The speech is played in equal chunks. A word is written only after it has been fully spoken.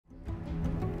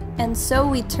And so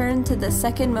we turn to the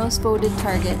second most voted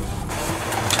target.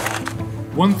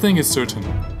 One thing is certain.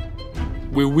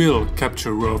 We will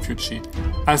capture Rho Ophiuchi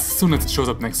as soon as it shows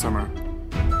up next summer.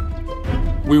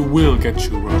 We will get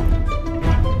you, Rho.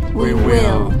 We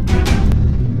will.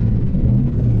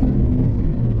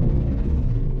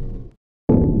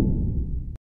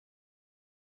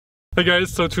 Hey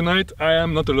guys, so tonight I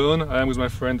am not alone. I am with my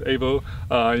friend Avo.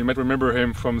 You might remember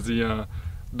him from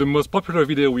the most popular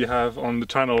video we have on the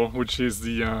channel, which is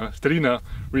the Stellina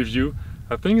review.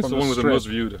 I think it's the one with the most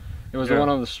viewed. It was the one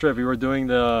on the strip. We were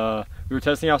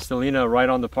testing out Stellina right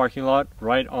on the parking lot,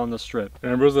 right on the strip.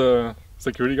 Remember the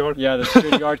security guard? Yeah, the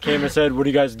security guard came and said, "What are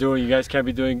you guys doing? You guys can't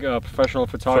be doing professional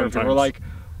photography." We're like,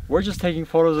 "We're just taking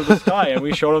photos of the sky," and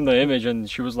we showed him the image, and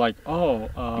she was like, "Oh,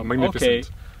 okay,"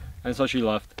 and so she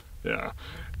left. Yeah.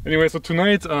 Anyway, so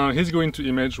tonight he's going to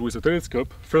image with a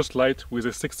telescope, first light with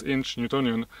a 6-inch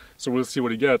Newtonian, so we'll see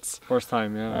what he gets. First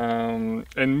time, yeah.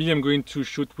 And me, I'm going to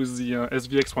shoot with the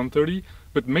SVX 130,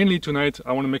 but mainly tonight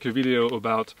I want to make a video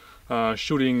about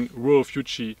shooting Rho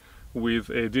Ophiuchi with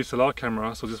a DSLR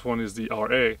camera. So this one is the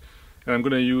RA, and I'm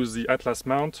going to use the Atlas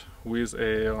mount with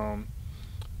a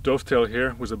dovetail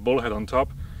here with a ball head on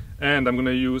top, and I'm going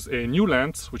to use a new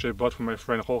lens which I bought from my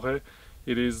friend Jorge.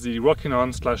 It is the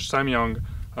Canon / Samyang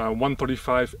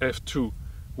 135 f2,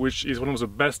 which is one of the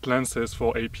best lenses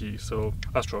for AP, so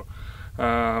Astro.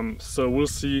 So we'll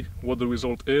see what the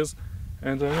result is,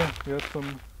 and yeah, we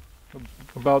have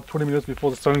about 20 minutes before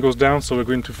the sun goes down, so we're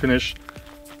going to finish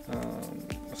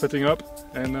setting up,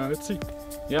 and let's see.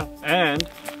 Yeah, and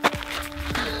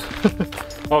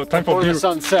oh, time for the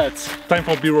sun sets. Time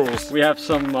for B-rolls. We have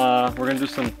some. We're gonna do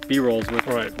some B-rolls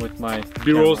with my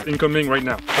B-rolls incoming right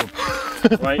now.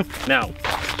 Right now.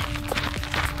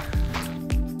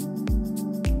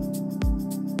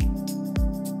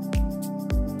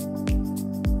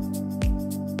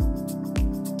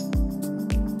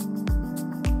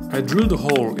 I drilled a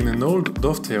hole in an old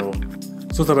dovetail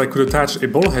so that I could attach a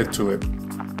ball head to it.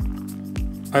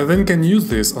 I then can use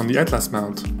this on the Atlas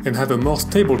mount and have a more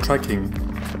stable tracking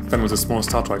than with a small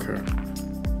star tracker.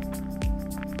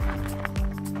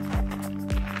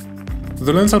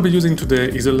 The lens I'll be using today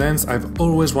is a lens I've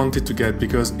always wanted to get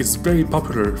because it's very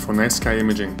popular for night sky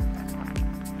imaging.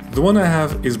 The one I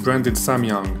have is branded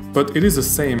Samyang, but it is the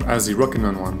same as the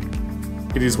Canon one.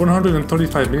 It is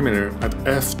 135mm at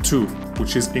f2,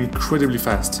 which is incredibly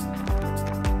fast.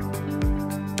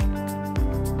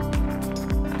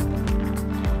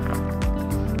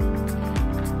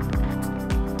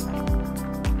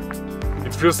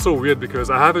 It feels so weird because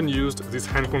I haven't used this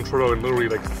hand controller in literally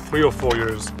like 3 or 4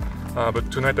 years.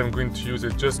 But tonight I'm going to use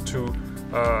it just to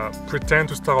pretend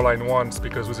to star align once,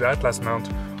 because with the Atlas mount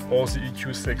or the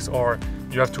EQ6R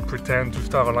you have to pretend to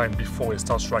star align before it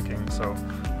starts tracking. So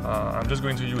I'm just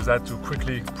going to use that to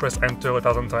quickly press enter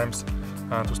 1,000 times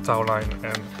to star align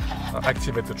and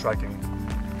activate the tracking.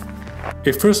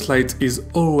 A first light is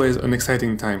always an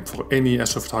exciting time for any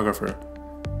astrophotographer,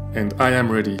 and I am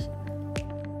ready.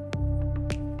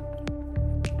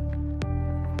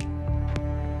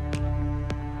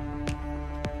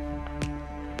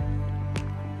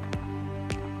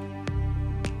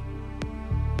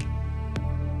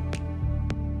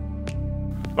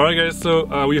 Alright guys,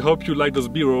 so we hope you like those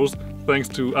B-rolls, thanks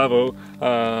to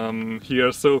Avo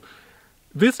here. So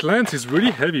this lens is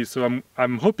really heavy, so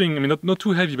I'm hoping, I mean not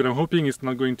too heavy, but I'm hoping it's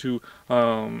not going to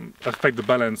affect the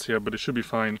balance here, but it should be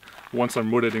fine once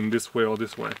I'm rotating this way or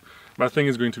this way. But I think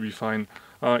it's going to be fine.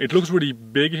 It looks really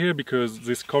big here because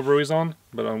this cover is on,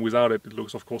 but without it, it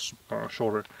looks of course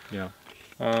shorter. Yeah.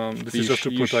 This is just to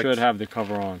protect. You should have the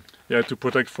cover on. Yeah, to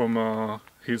protect from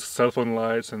his cell phone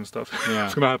lights and stuff. Yeah.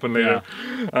 It's gonna happen later.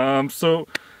 Yeah. So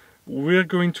we're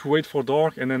going to wait for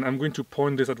dark, and then I'm going to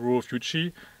point this at Rho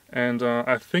Ophiuchi, and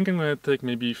I think I'm gonna take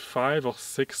maybe 5 or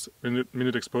 6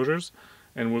 minute exposures,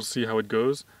 and we'll see how it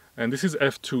goes. And this is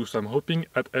f2, so I'm hoping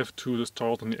at f2 the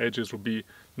stars on the edges will be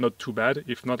not too bad.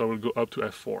 If not, I will go up to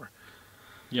f4.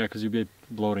 Yeah, because you'll be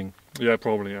bloating. Yeah,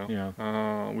 probably.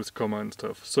 Yeah. With coma and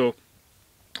stuff. So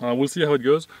we'll see how it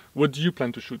goes. What do you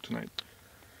plan to shoot tonight?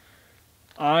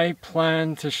 I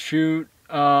plan to shoot,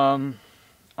 I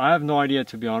have no idea,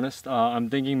 to be honest. I'm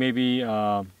thinking maybe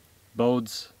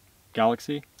Bode's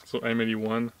Galaxy. So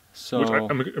M81. So which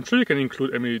I'm sure you can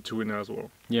include M82 in there as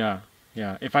well. Yeah,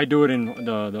 yeah. If I do it in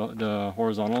the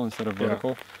horizontal instead of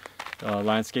vertical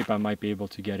landscape, I might be able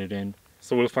to get it in.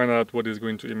 So we'll find out what is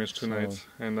going to image tonight. So,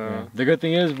 and yeah. The good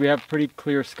thing is we have pretty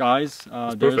clear skies.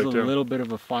 There's a little bit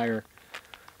of a fire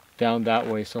down that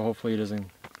way, so hopefully it doesn't.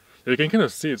 Yeah, you can kind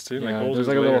of see it, see? Yeah, like all there's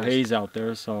like a little haze out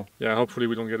there, so. Yeah, hopefully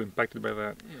we don't get impacted by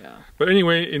that. Yeah. But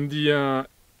anyway, in the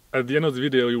at the end of the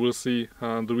video you will see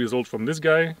the result from this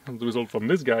guy, and the result from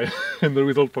this guy, and the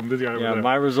result from this guy. Yeah,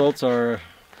 my results are...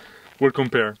 We'll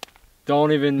compare.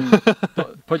 Don't even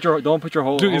put your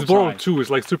whole. Dude, it's Bortle 2. It's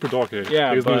like super dark here.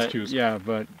 Yeah, there's but, no excuse. Yeah,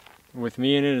 but with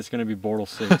me in it, it's gonna be Bortle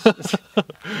 6.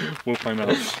 We'll find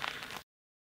out.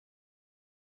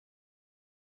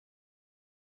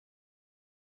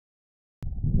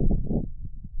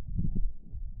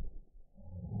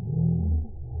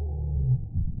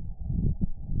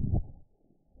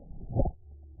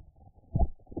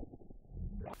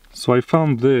 So I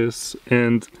found this,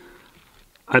 and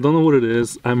I don't know what it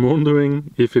is. I'm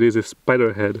wondering if it is a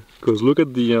spider head, because look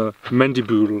at the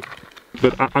mandible.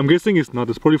 But I'm guessing it's not.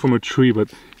 It's probably from a tree,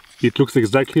 but it looks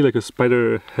exactly like a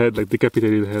spider head, like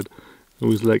decapitated head,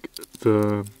 with like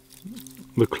the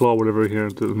claw, whatever here,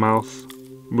 the mouth.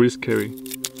 Really scary.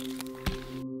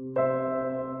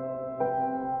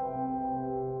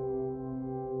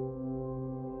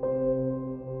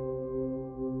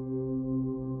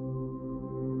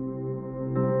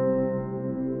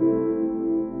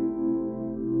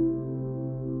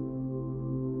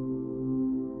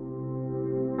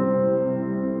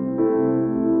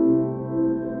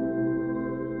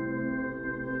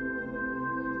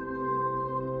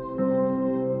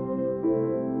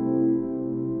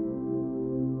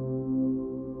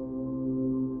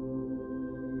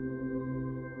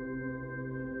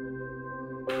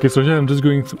 Okay, so here I'm just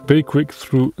going very quick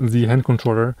through the hand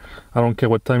controller. I don't care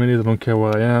what time it is, I don't care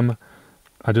where I am.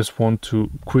 I just want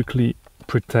to quickly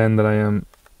pretend that I am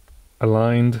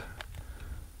aligned,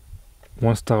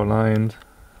 1 star aligned,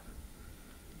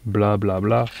 blah blah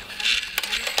blah.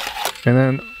 And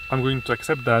then I'm going to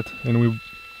accept that and we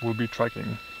will be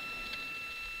tracking.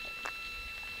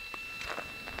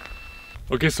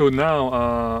 Okay, so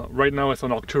now, right now it's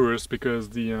on Arcturus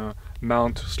because the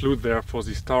mount slewed there for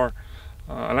the star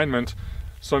alignment.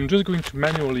 So I'm just going to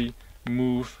manually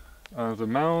move the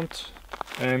mount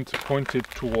and point it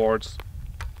towards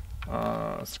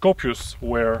Scorpius,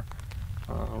 where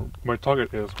my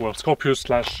target is. Well, Scorpius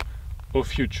 /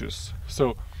 Ophiuchi.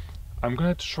 So I'm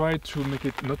gonna try to make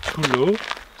it not too low,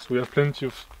 so we have plenty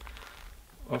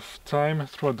of time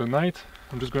throughout the night.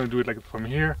 I'm just gonna do it like from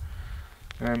here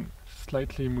and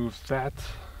slightly move that,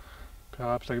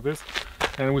 perhaps like this.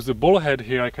 And with the ball head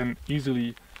here, I can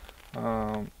easily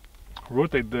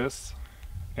rotate this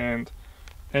and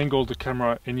angle the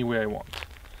camera any way I want.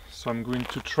 So I'm going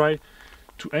to try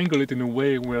to angle it in a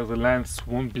way where the lens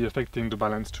won't be affecting the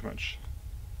balance too much.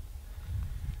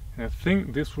 And I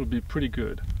think this will be pretty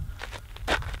good.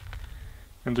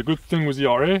 And the good thing with the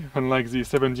RA, unlike the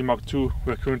 7D Mark II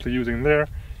we're currently using there,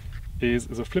 is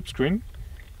the flip screen.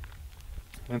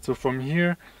 And so from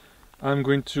here I'm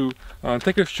going to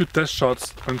take a few test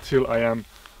shots until I am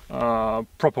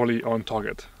properly on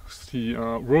target. The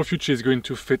Rho Ophiuchi is going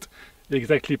to fit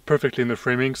exactly perfectly in the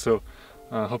framing, so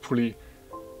hopefully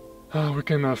we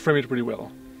can frame it pretty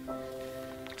well.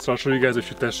 So I'll show you guys a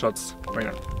few test shots right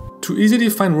now. To easily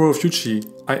find Rho Ophiuchi,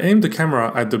 I aimed the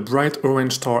camera at the bright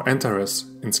orange star Antares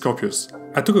in Scorpius.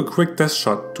 I took a quick test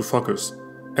shot to focus,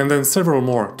 and then several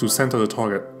more to center the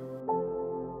target.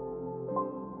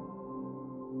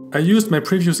 I used my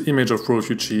previous image of Rho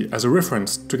Ophiuchi as a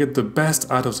reference to get the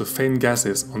best out of the faint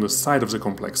gases on the side of the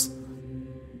complex.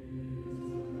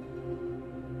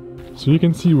 So you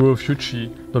can see Rho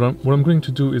Ophiuchi, but what I'm going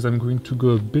to do is I'm going to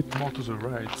go a bit more to the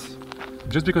right,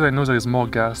 just because I know there is more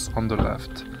gas on the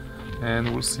left,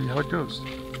 and we'll see how it goes.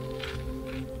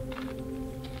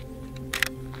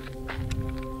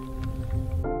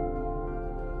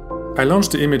 I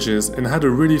launched the images and had a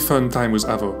really fun time with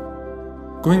Avo.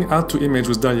 Going out to image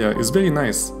with Dalia is very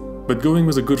nice, but going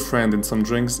with a good friend and some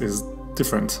drinks is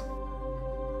different.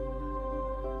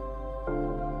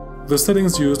 The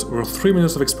settings used were 3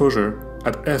 minutes of exposure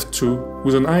at f2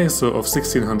 with an ISO of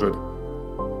 1600.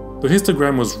 The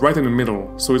histogram was right in the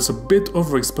middle, so it's a bit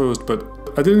overexposed, but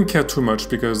I didn't care too much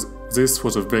because this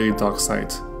was a very dark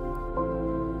site.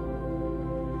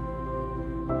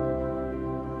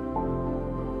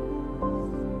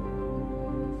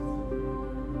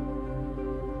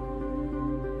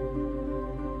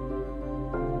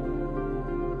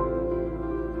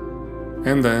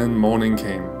 And then morning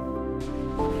came.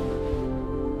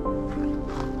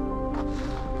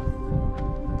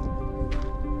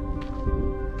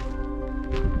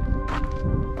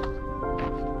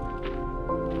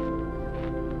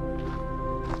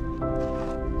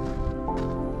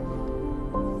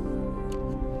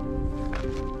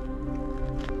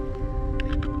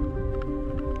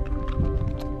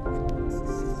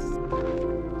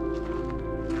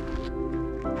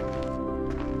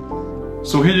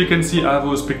 So So here you can see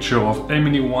Avo's picture of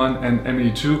M81 and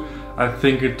M82. I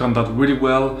think it turned out really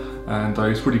well, and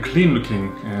it's really clean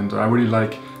looking, and I really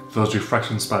like those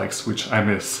refraction spikes, which I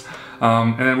miss.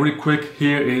 And then really quick,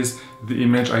 here is the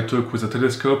image I took with a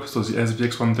telescope, so the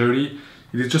SVX130.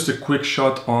 It is just a quick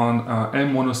shot on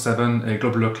M107, a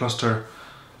globular cluster,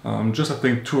 just I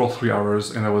think 2 or 3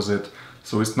 hours, and that was it.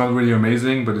 So it's not really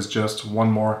amazing, but it's just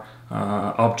one more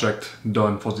object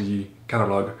done for the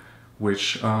catalog,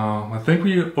 which I think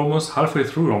we're almost halfway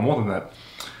through, or more than that.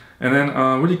 And then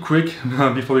really quick,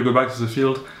 before we go back to the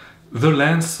field, the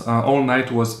lens all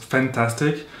night was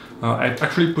fantastic. I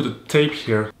actually put a tape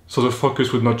here so the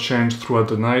focus would not change throughout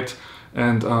the night,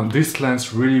 and this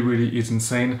lens really is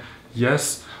insane.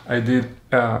 Yes, I did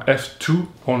f2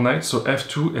 all night, so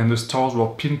f2, and the stars were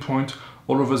pinpoint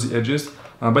all over the edges.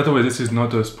 By the way, this is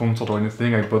not a sponsored or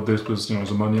anything. I bought this with, you know,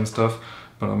 the money and stuff,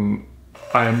 but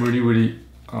I am really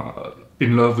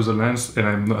in love with the lens, and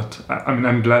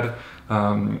I'm glad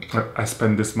I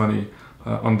spent this money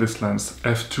on this lens.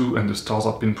 f2 and the stars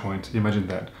are pinpoint. Imagine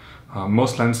that.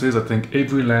 Most lenses, I think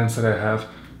every lens that I have,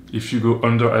 if you go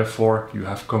under f4, you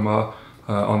have coma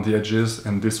on the edges,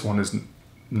 and this one is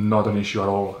not an issue at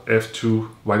all. f2,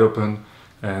 wide open,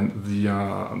 and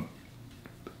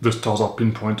the stars are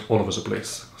pinpoint all over the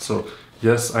place. So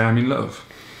yes, I am in love.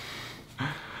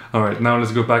 Alright, now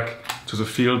let's go back to the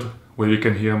field where you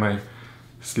can hear my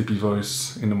sleepy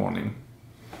voice in the morning.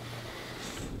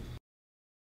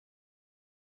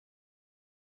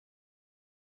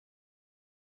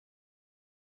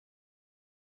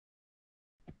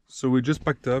 So we just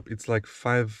packed up. It's like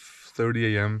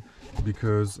 5:30 a.m.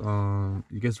 because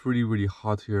it gets really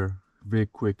hot here very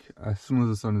quick as soon as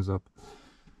the sun is up.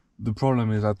 The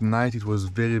problem is at night it was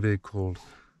very cold.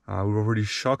 We were really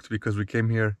shocked because we came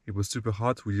here, it was super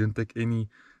hot, we didn't take any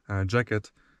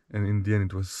jacket, and in the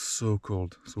end it was so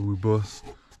cold. So we both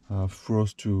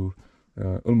froze to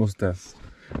almost death.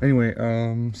 Anyway,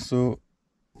 so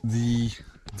the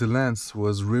lens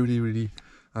was really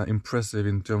impressive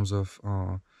in terms of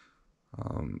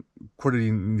quality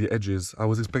in the edges. I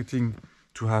was expecting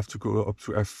to have to go up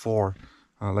to f4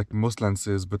 like most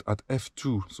lenses, but at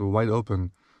f2, so wide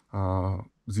open,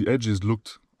 the edges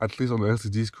looked, at least on the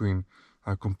LCD screen,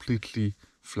 completely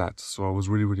flat. So I was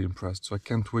really impressed. So I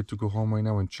can't wait to go home right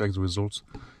now and check the results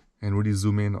and really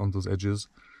zoom in on those edges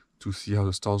to see how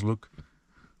the stars look.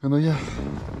 And yeah,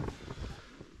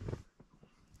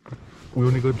 we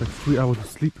only got like 3 hours of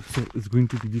sleep, so it's going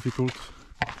to be difficult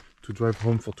to drive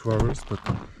home for 2 hours, but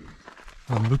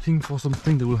I'm looking for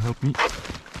something that will help me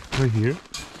right here.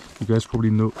 You guys probably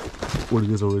know what it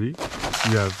is already.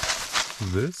 We have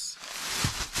this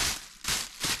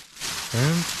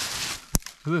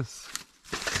and this.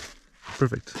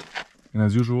 Perfect. And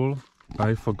as usual,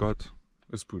 I forgot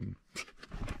a spoon.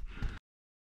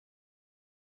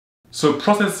 So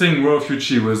processing Rho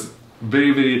Ophiuchi was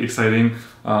very exciting.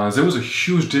 There was a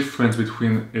huge difference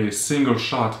between a single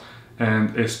shot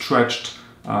and a stretched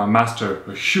master,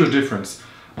 a huge difference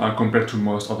compared to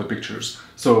most other pictures.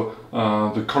 So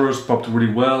the colors popped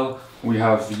really well. We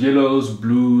have yellows,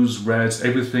 blues, reds,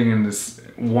 everything in this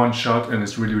one shot, and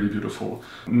it's really beautiful.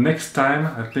 Next time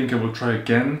I think I will try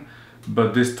again,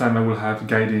 but this time I will have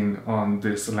guiding on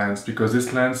this lens, because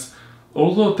this lens,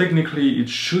 although technically it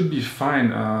should be fine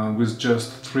with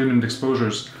just 3-minute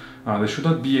exposures, there should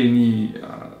not be any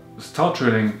star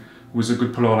trailing with a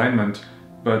good polar alignment.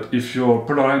 But if your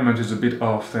polar alignment is a bit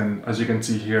off, then as you can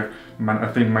see here, I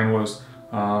think mine was,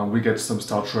 we get some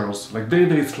star trails, like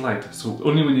very slight, so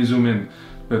only when you zoom in.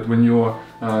 But when you're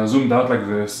zoomed out like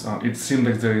this, it seems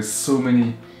like there is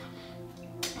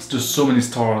just so many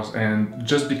stars, and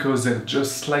just because they're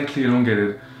just slightly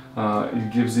elongated,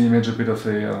 it gives the image a bit of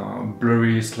a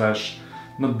blurry slash,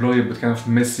 not blurry, but kind of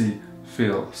messy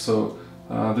feel. So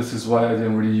this is why I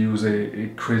didn't really use a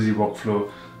crazy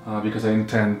workflow, because I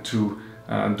intend to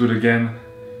do it again,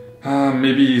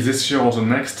 maybe this year or the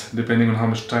next, depending on how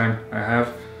much time I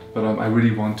have. But I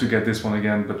really want to get this one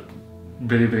again, but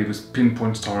very with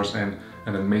pinpoint stars and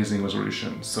an amazing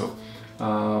resolution. So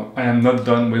I am not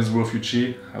done with Rho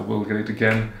Ophiuchi. I will get it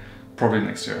again probably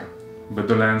next year, but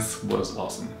the lens was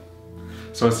awesome.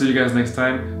 So I'll see you guys next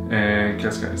time, and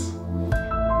cheers guys.